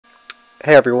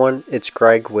Hey everyone, it's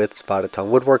Greg with Spotted Tongue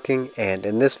Woodworking, and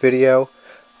in this video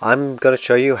I'm going to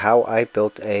show you how I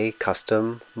built a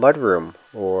custom mudroom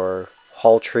or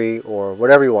hall tree or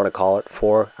whatever you want to call it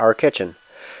for our kitchen.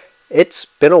 It's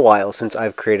been a while since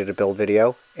I've created a build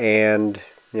video, and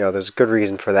there's a good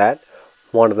reason for that.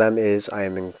 One of them is I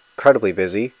am incredibly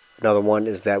busy. Another one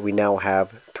is that we now have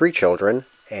 3 children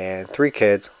and 3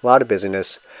 kids. A lot of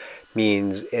busyness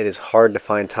means it is hard to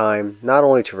find time not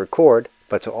only to record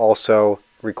but to also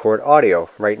record audio.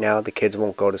 Right now the kids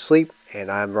won't go to sleep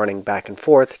and I'm running back and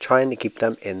forth trying to keep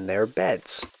them in their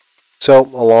beds. So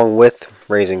along with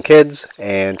raising kids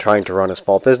and trying to run a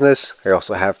small business, I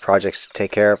also have projects to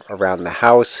take care of around the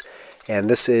house, and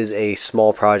this is a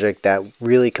small project that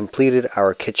really completed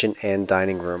our kitchen and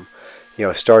dining room.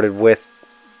 It started with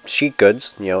sheet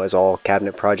goods, as all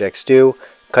cabinet projects do.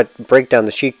 Break down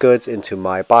the sheet goods into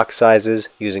my box sizes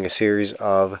using a series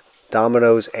of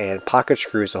dominoes and pocket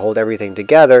screws to hold everything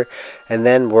together, and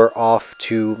then we're off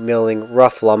to milling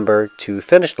rough lumber to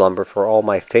finished lumber for all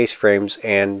my face frames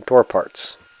and door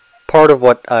parts. Part of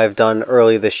what I've done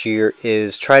early this year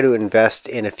is try to invest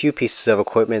in a few pieces of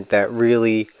equipment that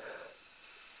really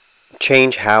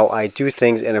change how I do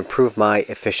things and improve my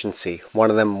efficiency. One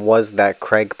of them was that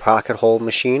Craig pocket hole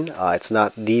machine. It's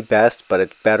not the best, but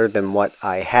it's better than what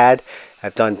I had.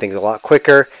 I've done things a lot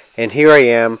quicker, and here I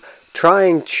am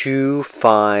trying to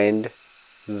find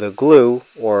the glue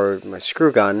or my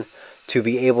screw gun to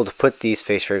be able to put these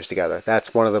face frames together.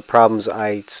 That's one of the problems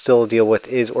I still deal with,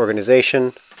 is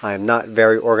organization. I'm not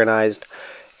very organized,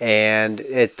 and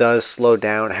it does slow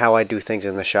down how I do things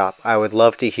in the shop. I would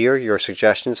love to hear your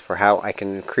suggestions for how I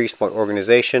can increase my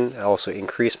organization and also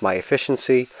increase my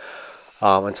efficiency.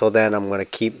 Until then, I'm going to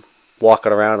keep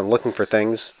walking around and looking for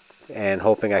things and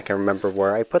hoping I can remember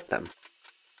where I put them.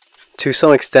 To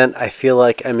some extent, I feel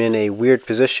like I'm in a weird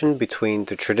position between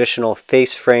the traditional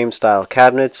face frame style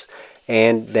cabinets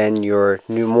and then your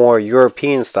new, more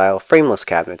European style frameless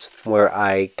cabinets, where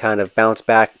I kind of bounce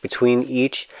back between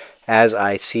each as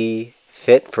I see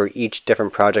fit for each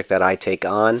different project that I take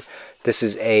on. This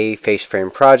is a face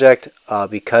frame project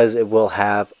because it will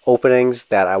have openings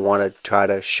that I want to try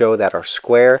to show that are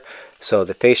square. So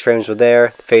the face frames were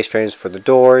there, the face frames for the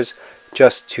doors,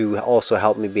 just to also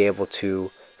help me be able to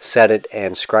set it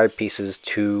and scribe pieces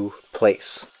to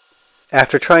place.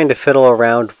 After trying to fiddle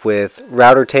around with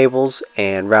router tables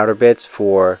and router bits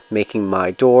for making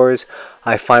my doors,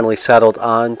 I finally settled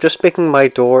on just making my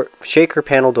door shaker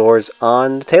panel doors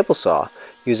on the table saw,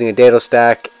 using a dado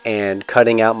stack and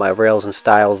cutting out my rails and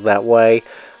stiles that way.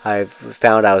 I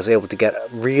found I was able to get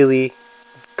really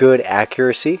good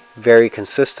accuracy very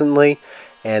consistently,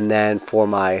 and then for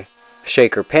my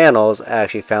shaker panels, I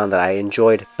actually found that I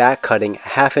enjoyed back cutting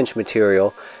 1/2 inch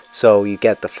material, so you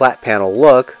get the flat panel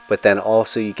look, but then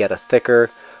also you get a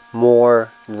thicker, more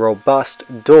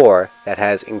robust door that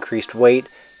has increased weight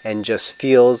and just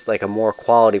feels like a more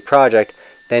quality project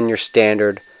than your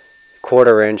standard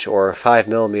 1/4 inch or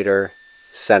 5mm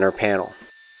center panel.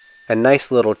 A nice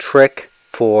little trick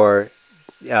for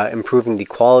improving the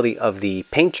quality of the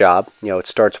paint job, it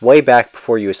starts way back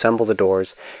before you assemble the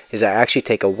doors, is I actually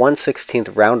take a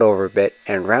 1/16 round over bit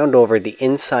and round over the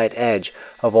inside edge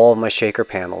of all of my shaker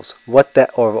panels,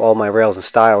 or all my rails and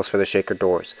stiles for the shaker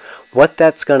doors. What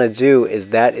that's going to do is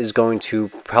that is going to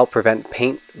help prevent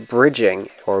paint bridging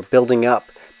or building up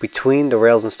between the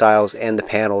rails and stiles and the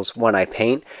panels when I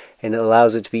paint, and it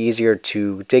allows it to be easier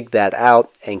to dig that out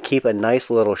and keep a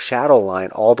nice little shadow line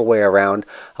all the way around,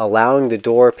 allowing the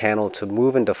door panel to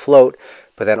move and to float,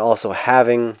 but then also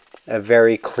having a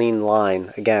very clean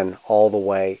line, again, all the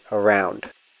way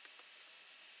around.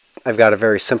 I've got a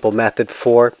very simple method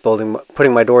for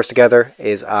putting my doors together.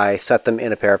 Is I set them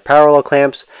in a pair of parallel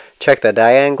clamps, check the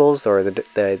diagonals, or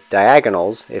the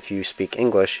diagonals if you speak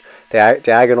English, the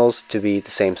diagonals to be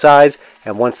the same size,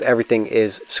 and once everything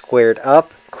is squared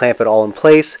up, clamp it all in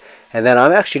place, and then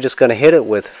I'm actually just going to hit it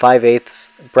with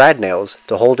 5/8 brad nails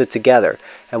to hold it together.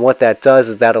 And what that does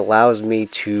is that allows me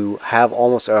to have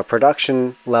almost a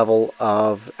production level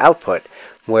of output,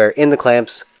 where in the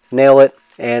clamps, nail it,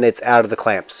 and it's out of the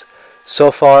clamps.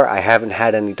 So far, I haven't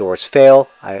had any doors fail.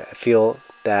 I feel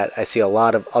that I see a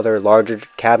lot of other larger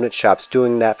cabinet shops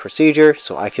doing that procedure,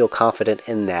 so I feel confident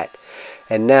in that.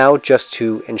 And now, just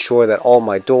to ensure that all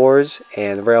my doors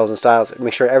and rails and stiles,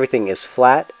 make sure everything is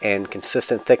flat and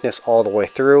consistent thickness all the way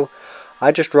through,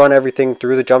 I just run everything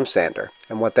through the jump sander.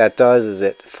 And what that does is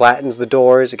it flattens the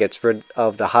doors, it gets rid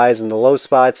of the highs and the low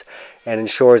spots, and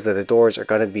ensures that the doors are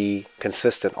going to be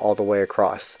consistent all the way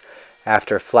across.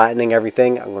 After flattening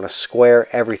everything, I'm going to square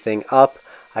everything up.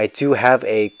 I do have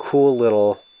a cool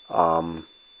little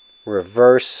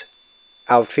reverse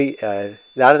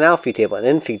not an outfeed table, an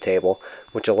infeed table,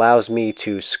 which allows me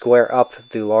to square up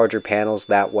the larger panels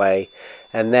that way.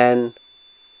 And then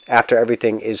after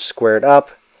everything is squared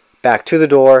up, back to the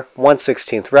door,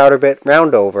 1/16 router bit,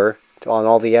 round over on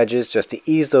all the edges just to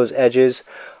ease those edges,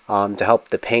 to help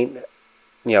the paint,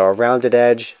 a rounded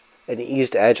edge, an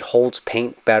eased edge holds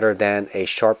paint better than a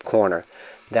sharp corner.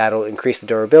 That'll increase the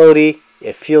durability,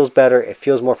 it feels better, it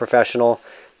feels more professional.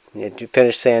 You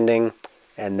finish sanding,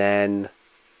 and then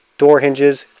door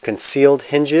hinges, concealed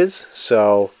hinges,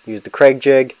 so use the Craig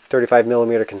jig,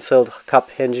 35mm concealed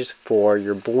cup hinges for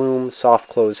your Bloom soft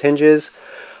close hinges.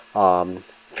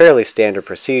 Fairly standard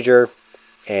procedure,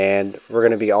 and we're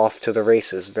going to be off to the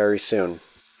races very soon.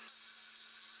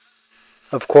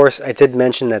 Of course, I did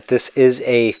mention that this is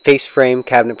a face frame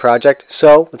cabinet project,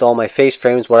 so with all my face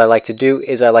frames, what I like to do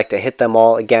is I like to hit them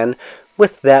all again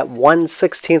with that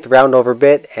 1/16 round over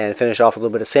bit and finish off a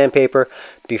little bit of sandpaper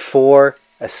before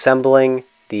assembling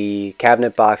the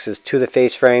cabinet boxes to the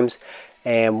face frames.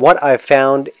 And what I've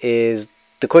found is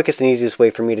the quickest and easiest way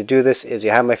for me to do this is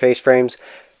you have my face frames,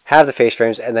 have the face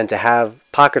frames, and then to have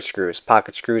pocket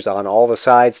screws on all the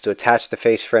sides to attach the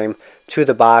face frame to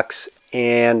the box.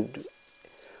 And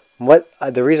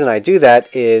the reason I do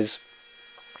that is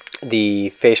the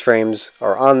face frames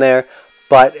are on there,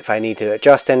 but if I need to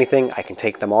adjust anything, I can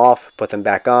take them off, put them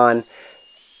back on,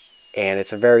 and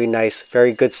it's a very nice,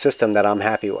 very good system that I'm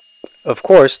happy with. Of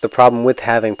course, the problem with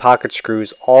having pocket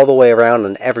screws all the way around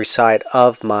on every side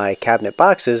of my cabinet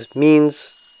boxes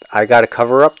means I got to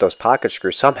cover up those pocket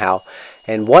screws somehow.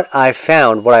 And what I've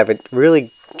found, what I've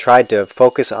really tried to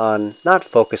focus on, not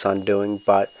focus on doing,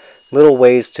 but little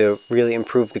ways to really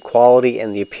improve the quality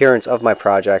and the appearance of my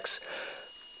projects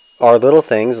are little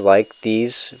things like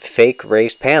these fake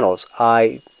raised panels.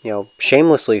 I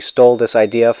shamelessly stole this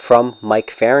idea from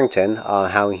Mike Farrington,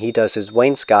 how he does his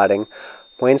wainscoting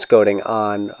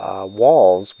on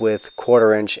walls with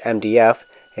 1/4" MDF,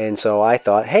 and so I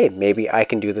thought, hey, maybe I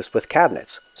can do this with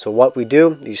cabinets. So what we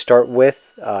do, you start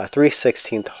with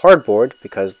 3/16 hardboard,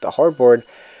 because the hardboard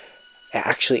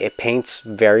actually it paints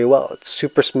very well. It's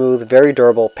super smooth, very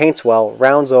durable, paints well,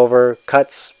 rounds over,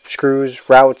 cuts, screws,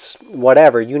 routes,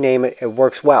 whatever, you name it, it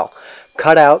works well.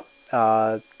 Cut out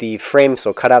the frame,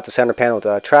 so cut out the center panel with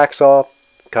a track saw,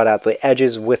 cut out the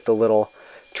edges with the little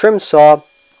trim saw,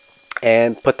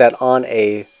 and put that on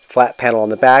a flat panel on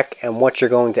the back. And what you're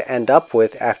going to end up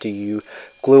with after you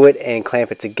glue it and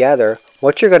clamp it together,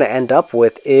 what you're going to end up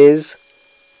with is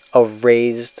a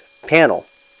raised panel.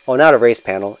 Oh, not a raised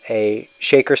panel, a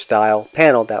shaker style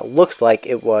panel that looks like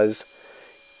it was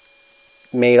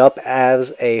made up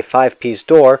as a 5-piece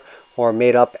door or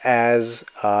made up as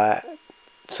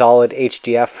solid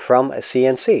HDF from a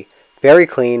CNC. Very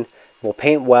clean, will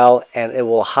paint well, and it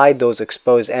will hide those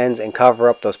exposed ends and cover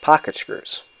up those pocket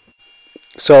screws.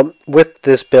 So with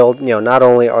this build, not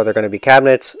only are there going to be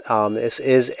cabinets, this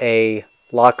is a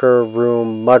locker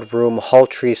room, mudroom, hall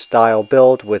tree style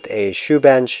build with a shoe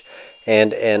bench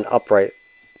and an upright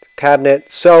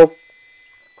cabinet. So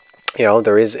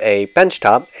there is a bench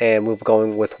top, and we're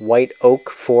going with white oak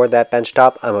for that bench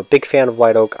top. I'm a big fan of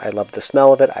white oak. I love the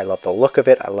smell of it, I love the look of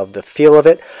it, I love the feel of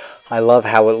it. I love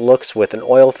how it looks with an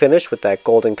oil finish with that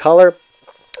golden color.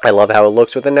 I love how it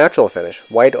looks with a natural finish.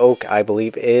 White oak, I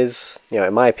believe, is,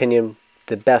 in my opinion,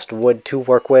 the best wood to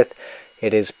work with.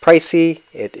 It is pricey,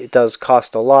 it does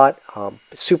cost a lot,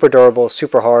 super durable,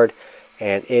 super hard,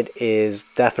 and it is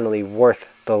definitely worth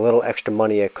the little extra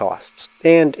money it costs.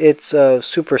 And it's a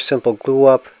super simple glue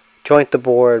up. Joint the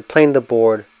board, plane the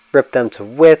board, rip them to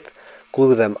width,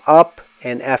 glue them up,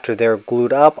 and after they're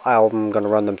glued up, I'm going to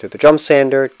run them through the drum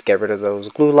sander to get rid of those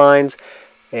glue lines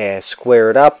and square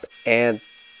it up, and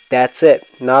that's it.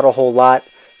 Not a whole lot.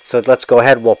 So let's go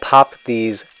ahead, we'll pop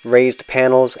these raised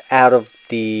panels out of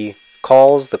the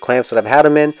cawls, the clamps that I've had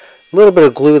them in. A little bit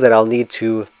of glue that I'll need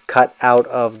to cut out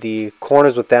of the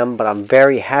corners with them, but I'm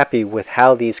very happy with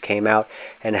how these came out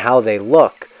and how they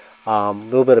look. A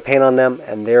little bit of paint on them,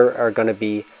 and they are going to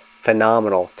be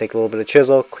phenomenal. Take a little bit of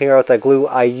chisel, clear out that glue.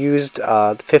 I used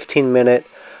the 15-minute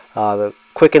the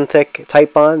quick and thick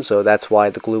type bond, so that's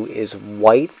why the glue is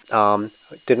white.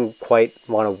 Didn't quite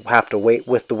want to have to wait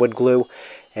with the wood glue,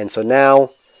 and so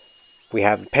now we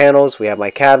have the panels, we have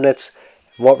my cabinets.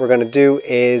 What we're going to do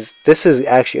is, this is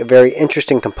actually a very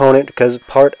interesting component, because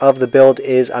part of the build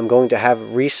is I'm going to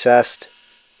have recessed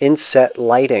inset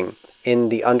lighting in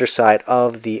the underside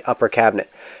of the upper cabinet.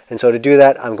 And so to do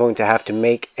that, I'm going to have to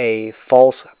make a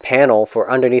false panel for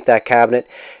underneath that cabinet,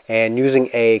 and using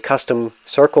a custom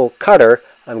circle cutter,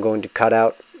 I'm going to cut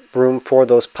out room for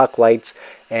those puck lights,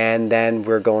 and then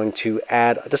we're going to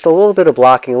add just a little bit of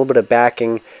blocking, a little bit of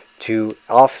backing to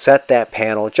offset that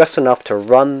panel just enough to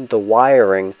run the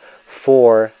wiring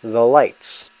for the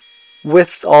lights.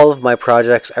 With all of my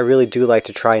projects, I really do like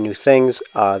to try new things.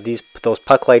 Those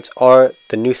puck lights are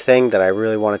the new thing that I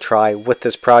really want to try with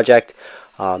this project.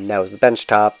 That was the bench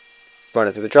top. Run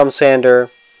it through the drum sander.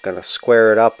 Gonna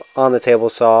square it up on the table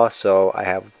saw so I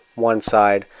have one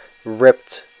side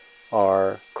ripped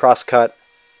or crosscut,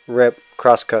 rip,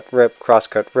 crosscut, rip,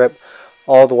 crosscut, rip,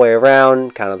 all the way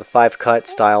around, kind of the 5-cut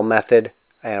style method,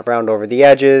 and round over the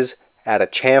edges. Add a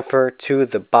chamfer to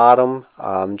the bottom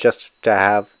just to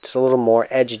have just a little more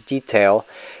edge detail,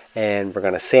 and we're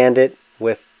going to sand it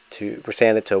to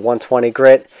 120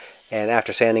 grit. And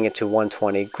after sanding it to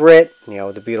 120 grit,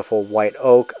 the beautiful white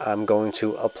oak, I'm going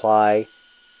to apply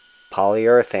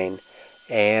polyurethane.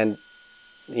 And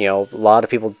a lot of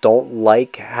people don't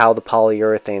like how the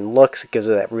polyurethane looks. It gives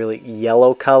it that really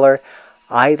yellow color.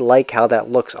 I like how that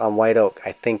looks on white oak.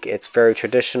 I think it's very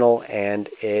traditional and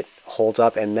it holds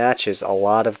up and matches a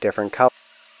lot of different colors.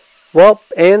 Well,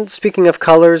 and speaking of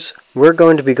colors, we're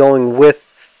going to be going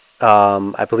with,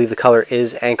 I believe the color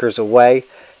is Anchors Away.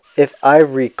 If I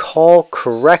recall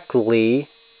correctly,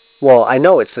 well, I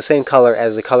know it's the same color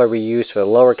as the color we used for the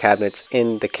lower cabinets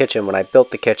in the kitchen when I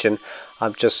built the kitchen. I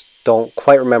just don't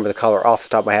quite remember the color off the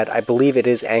top of my head. I believe it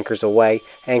is Anchors Away.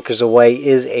 Anchors Away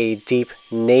is a deep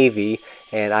navy,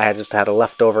 and I just had a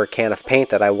leftover can of paint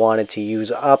that I wanted to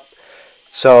use up.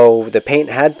 So the paint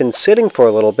had been sitting for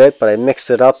a little bit, but I mixed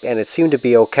it up and it seemed to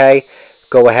be okay.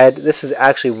 Go ahead. This is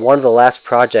actually one of the last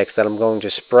projects that I'm going to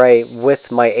spray with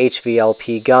my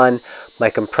HVLP gun. My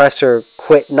compressor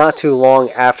quit not too long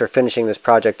after finishing this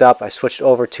project up. I switched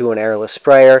over to an airless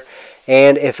sprayer,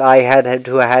 and if I had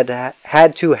to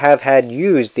have had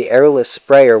used the airless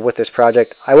sprayer with this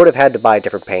project, I would have had to buy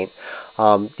different paint.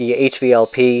 The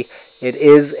HVLP, it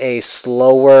is a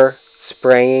slower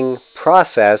spraying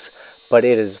process, but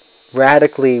it is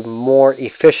radically more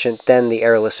efficient than the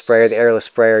airless sprayer. The airless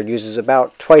sprayer uses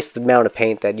about twice the amount of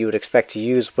paint that you would expect to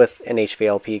use with an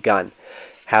HVLP gun.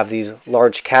 Have these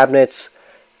large cabinets,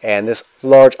 and this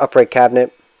large upright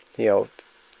cabinet,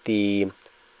 the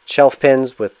shelf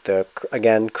pins with the,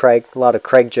 again, Craig, a lot of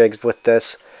Craig jigs with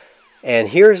this. And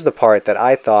here's the part that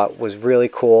I thought was really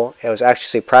cool. I was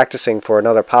actually practicing for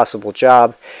another possible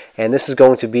job, and this is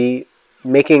going to be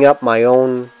making up my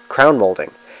own crown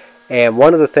molding. And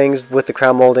one of the things with the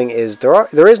crown molding is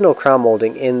there is no crown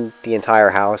molding in the entire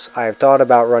house. I've thought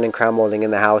about running crown molding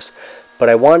in the house, but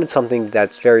I wanted something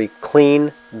that's very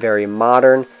clean, very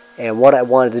modern, and what I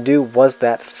wanted to do was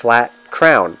that flat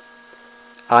crown.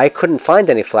 I couldn't find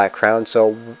any flat crown,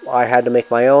 so I had to make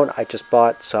my own. I just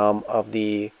bought some of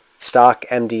the stock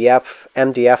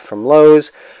MDF from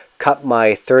Lowe's, cut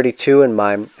my 32 and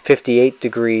my 58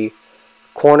 degree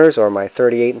corners, or my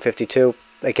 38 and 52.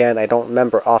 Again, I don't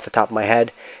remember off the top of my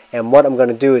head. And what I'm going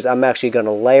to do is I'm actually going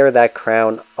to layer that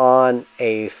crown on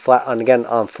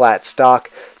flat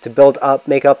stock to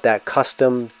make up that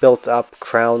custom built up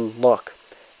crown look.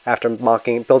 After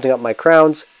building up my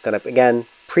crowns, I'm going to again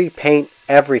pre-paint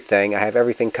everything. I have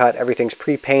everything cut, everything's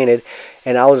pre-painted,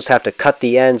 and I'll just have to cut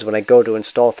the ends when I go to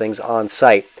install things on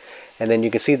site. And then you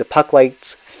can see the puck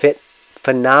lights fit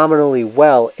phenomenally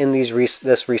well in this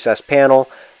recessed panel.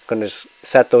 I'm going to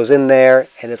set those in there,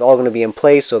 and it's all going to be in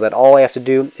place so that all I have to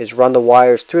do is run the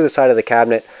wires through the side of the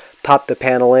cabinet, pop the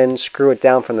panel in, screw it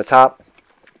down from the top,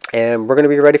 and we're going to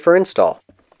be ready for install.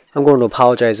 I'm going to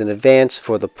apologize in advance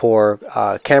for the poor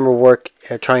camera work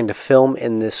trying to film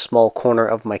in this small corner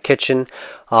of my kitchen.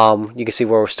 You can see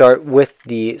where we'll start with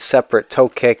the separate toe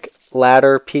kick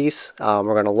ladder piece. We're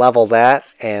going to level that,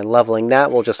 and leveling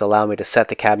that will just allow me to set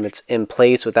the cabinets in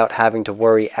place without having to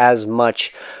worry as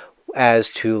much as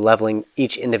to leveling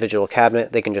each individual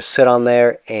cabinet. They can just sit on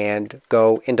there and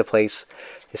go into place.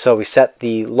 So we set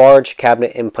the large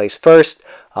cabinet in place first.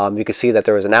 You can see that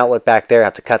there was an outlet back there. I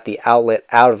have to cut the outlet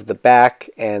out of the back,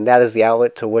 and that is the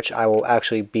outlet to which I will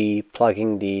actually be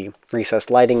plugging the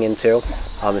recessed lighting into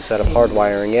instead of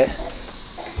hardwiring it.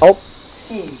 Oh,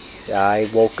 I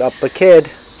woke up a kid.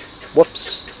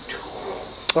 Whoops.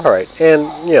 Alright, and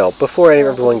before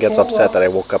everyone gets upset that I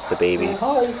woke up the baby,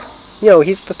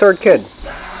 he's the third kid.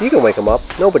 You can wake him up.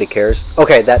 Nobody cares.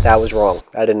 Okay, that was wrong.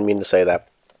 I didn't mean to say that.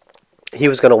 He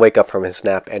was going to wake up from his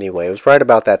nap anyway. It was right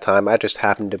about that time. I just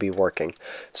happened to be working.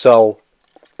 So,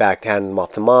 back to handing him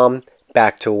off to Mom.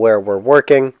 Back to where we're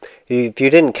working. If you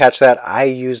didn't catch that, I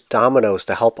used dominoes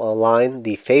to help align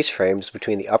the face frames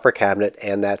between the upper cabinet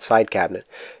and that side cabinet.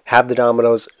 Have the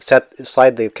dominoes,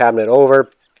 slide the cabinet over.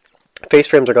 Face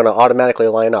frames are going to automatically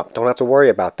line up. Don't have to worry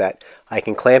about that. I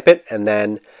can clamp it and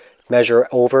then measure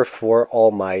over for all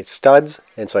my studs,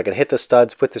 and so I can hit the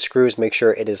studs with the screws, make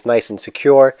sure it is nice and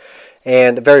secure.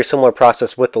 And a very similar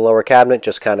process with the lower cabinet,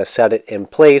 just kind of set it in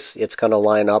place. It's going to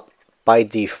line up by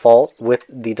default with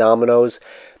the dominoes,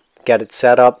 get it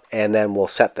set up, and then we'll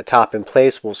set the top in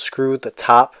place. We'll screw the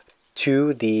top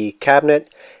to the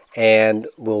cabinet, and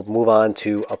we'll move on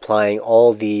to applying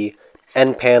all the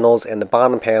end panels and the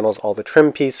bottom panels, all the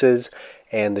trim pieces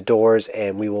and the doors,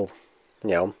 and we will,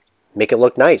 make it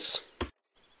look nice.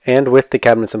 And with the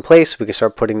cabinets in place, we can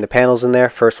start putting the panels in there.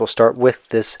 First, we'll start with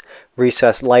this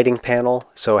recessed lighting panel.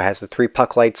 So it has the 3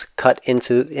 puck lights cut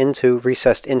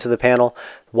recessed into the panel.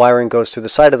 Wiring goes through the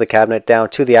side of the cabinet down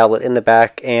to the outlet in the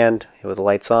back, and with the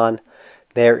lights on,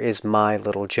 there is my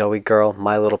little Joey girl,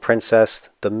 my little princess,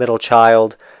 the middle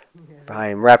child. I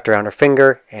am wrapped around her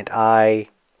finger, and I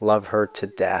love her to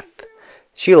death.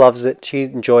 She loves it. She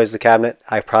enjoys the cabinet.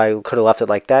 I probably could have left it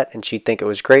like that and she'd think it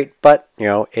was great, but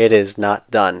it is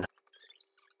not done.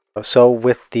 So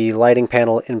with the lighting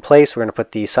panel in place, we're going to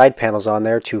put the side panels on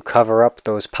there to cover up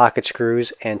those pocket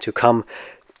screws and to come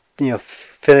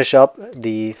finish up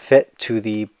the fit to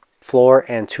the floor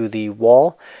and to the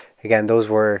wall. Again, those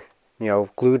were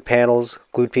glued panels,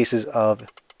 glued pieces of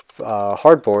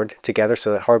hardboard together,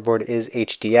 so that hardboard is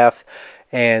HDF.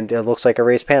 And it looks like a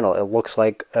raised panel. It looks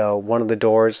like one of the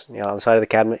doors on the side of the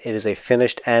cabinet. It is a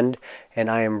finished end,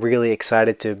 and I am really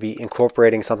excited to be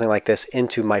incorporating something like this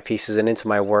into my pieces and into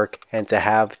my work, and to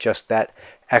have just that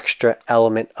extra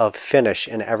element of finish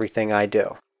in everything I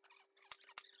do.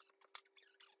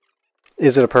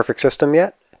 Is it a perfect system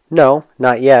yet? No,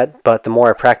 not yet, but the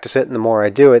more I practice it and the more I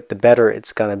do it, the better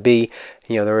it's going to be.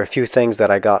 There are a few things that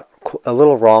I got a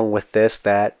little wrong with this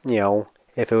that,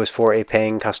 if it was for a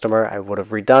paying customer, I would have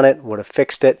redone it, would have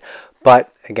fixed it.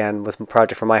 But again, with a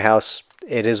project for my house,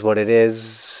 it is what it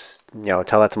is.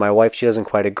 Tell that to my wife. She doesn't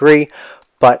quite agree.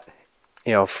 But,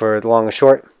 for the long and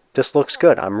short, this looks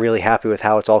good. I'm really happy with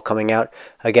how it's all coming out.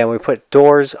 Again, we put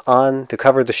doors on to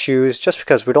cover the shoes just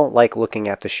because we don't like looking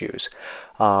at the shoes.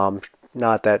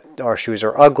 Not that our shoes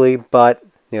are ugly, but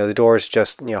the doors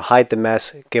just hide the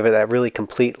mess, give it that really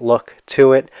complete look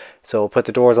to it. So we'll put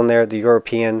the doors on there, the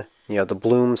European the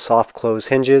Bloom soft close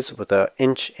hinges with an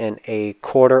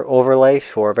 1.25" overlay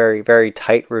for very, very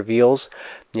tight reveals.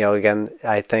 Again,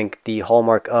 I think the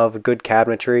hallmark of good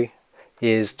cabinetry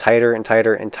is tighter and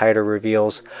tighter and tighter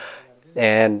reveals.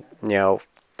 And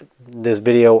this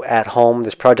video at home,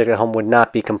 this project at home would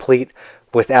not be complete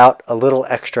without a little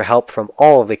extra help from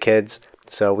all of the kids.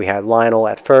 So we had Lionel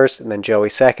at first, and then Joey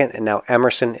second, and now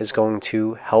Emerson is going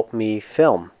to help me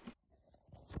film.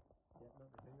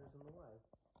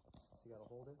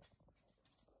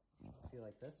 See,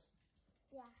 like this?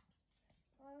 Yeah.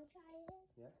 Want to try it?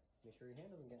 Yeah. Make sure your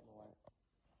hand doesn't get in the way.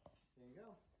 There you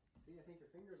go. See, I think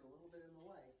your finger's a little bit in the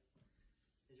way.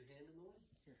 Is your hand in the way?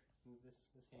 Here, move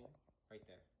this hand right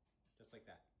there. Just like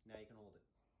that. Now you can hold it.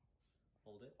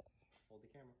 Hold it. Hold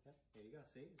the camera. Yeah. There you go.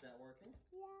 See? Is that working?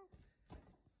 Yeah.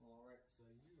 All right. So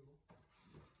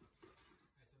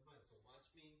so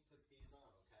watch me put these on,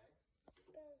 okay?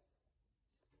 Good.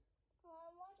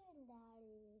 I'm watching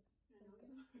Daddy.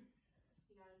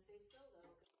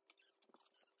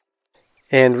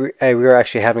 And we were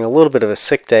actually having a little bit of a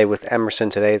sick day with Emerson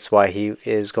today. It's why he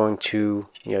is going to,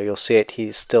 you'll see it,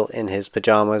 he's still in his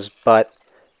pajamas. But,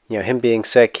 him being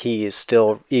sick, he is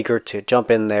still eager to jump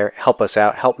in there, help us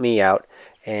out, help me out.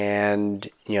 And,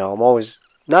 I'm always,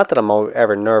 not that I'm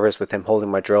ever nervous with him holding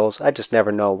my drills. I just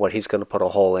never know what he's going to put a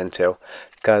hole into.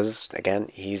 Because, again,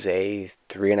 he's a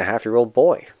 3.5-year-old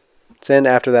boy. Then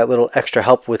after that little extra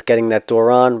help with getting that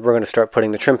door on, we're going to start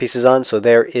putting the trim pieces on. So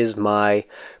there is my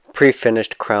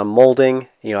pre-finished crown molding.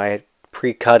 I had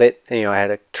pre-cut it, and I had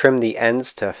to trim the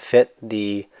ends to fit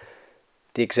the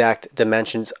exact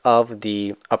dimensions of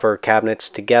the upper cabinets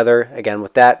together. Again,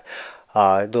 with that,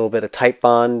 a little bit of tight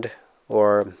bond,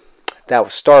 or that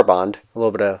was star bond, a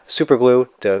little bit of super glue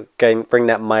to bring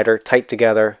that miter tight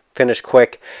together, finish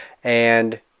quick,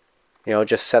 and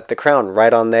just set the crown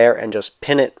right on there and just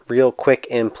pin it real quick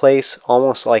in place,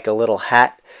 almost like a little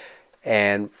hat.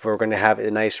 And we're going to have a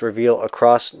nice reveal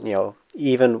across,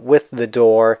 even with the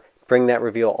door, bring that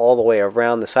reveal all the way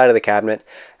around the side of the cabinet.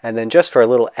 And then just for a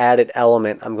little added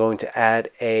element, I'm going to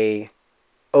add a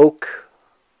oak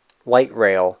light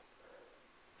rail,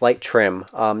 light trim,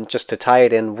 just to tie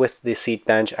it in with the seat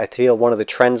bench. I feel one of the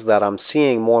trends that I'm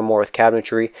seeing more and more with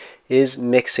cabinetry is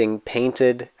mixing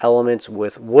painted elements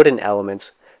with wooden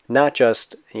elements, not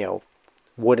just,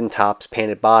 wooden tops,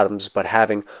 painted bottoms, but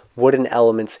having wooden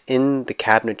elements in the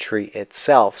cabinetry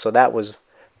itself. So that was,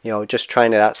 just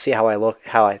trying it out, see how I look,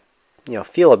 how I,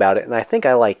 feel about it, and I think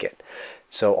I like it.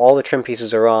 So all the trim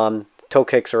pieces are on, toe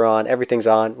kicks are on, everything's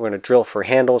on. We're going to drill for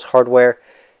handles, hardware,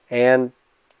 and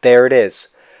there it is.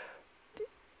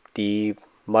 The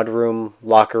mudroom,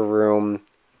 locker room,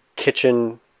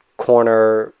 kitchen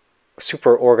corner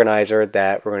super organizer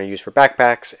that we're going to use for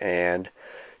backpacks and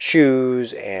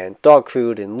shoes and dog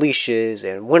food and leashes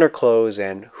and winter clothes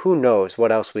and who knows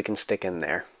what else we can stick in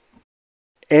there.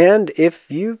 And if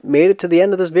you made it to the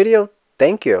end of this video,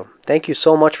 thank you. Thank you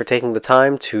so much for taking the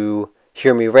time to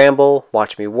hear me ramble,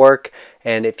 watch me work,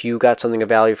 and if you got something of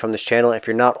value from this channel, if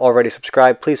you're not already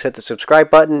subscribed, please hit the subscribe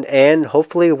button, and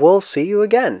hopefully we'll see you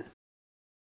again.